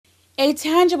A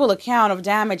tangible account of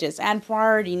damages and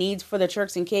priority needs for the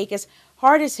Turks and Caicos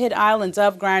hardest hit islands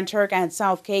of Grand Turk and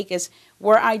South Caicos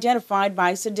were identified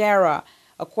by SEDERA.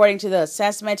 According to the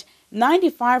assessment,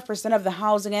 95% of the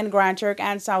housing in Grand Turk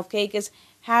and South Caicos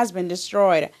has been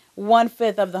destroyed.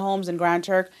 One-fifth of the homes in Grand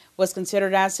Turk was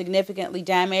considered as significantly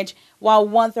damaged, while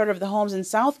one-third of the homes in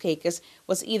South Caicos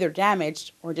was either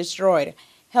damaged or destroyed.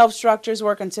 Health structures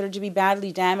were considered to be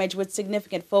badly damaged, with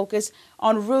significant focus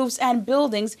on roofs and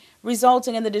buildings,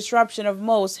 resulting in the disruption of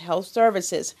most health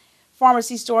services.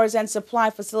 Pharmacy stores and supply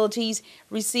facilities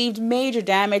received major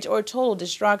damage or total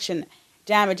destruction.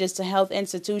 Damages to health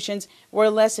institutions were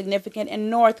less significant in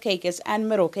North Caicos and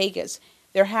Middle Caicos.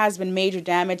 There has been major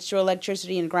damage to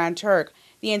electricity in Grand Turk.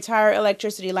 The entire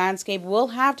electricity landscape will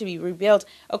have to be rebuilt,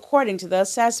 according to the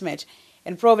assessment.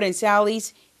 In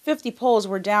Providenciales, 50 poles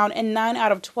were down and 9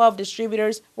 out of 12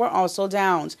 distributors were also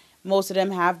downed. Most of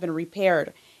them have been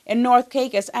repaired. In North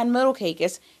Caicos and Middle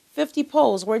Caicos, 50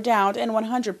 poles were downed and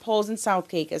 100 poles in South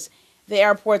Caicos. The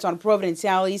airports on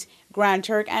Providenciales, Grand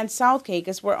Turk, and South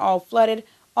Caicos were all flooded.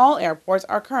 All airports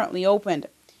are currently opened.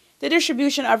 The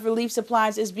distribution of relief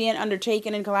supplies is being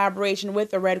undertaken in collaboration with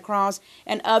the Red Cross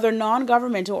and other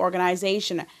non-governmental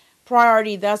organizations.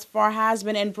 Priority thus far has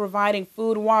been in providing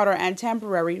food, water, and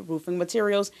temporary roofing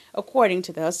materials, according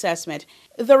to the assessment.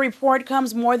 The report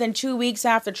comes more than 2 weeks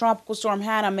after Tropical Storm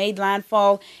Hannah made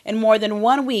landfall and more than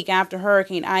 1 week after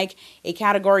Hurricane Ike, a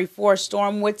Category 4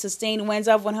 storm with sustained winds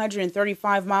of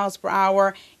 135 miles per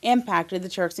hour, impacted the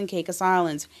Turks and Caicos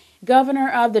Islands. Governor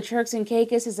of the Turks and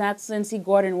Caicos, His Excellency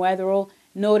Gordon Wetherell,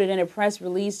 noted in a press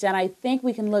release that I think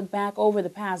we can look back over the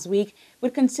past week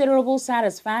with considerable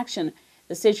satisfaction.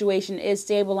 The situation is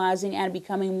stabilizing and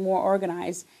becoming more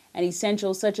organized, and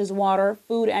essentials such as water,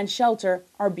 food, and shelter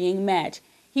are being met.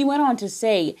 He went on to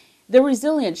say, the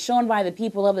resilience shown by the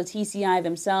people of the TCI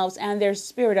themselves and their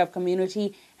spirit of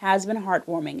community has been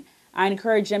heartwarming. I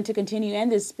encourage them to continue in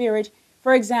this spirit,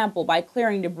 for example, by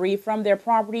clearing debris from their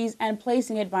properties and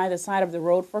placing it by the side of the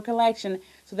road for collection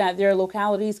so that their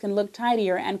localities can look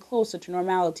tidier and closer to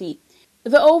normality.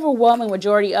 The overwhelming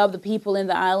majority of the people in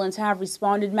the islands have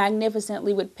responded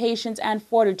magnificently with patience and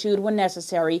fortitude when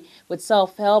necessary, with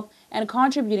self-help and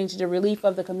contributing to the relief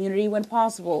of the community when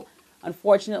possible.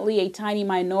 Unfortunately, a tiny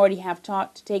minority have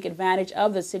sought to take advantage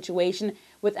of the situation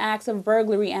with acts of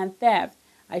burglary and theft.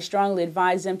 I strongly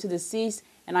advise them to cease,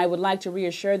 and I would like to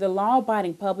reassure the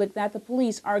law-abiding public that the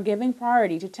police are giving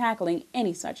priority to tackling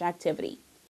any such activity.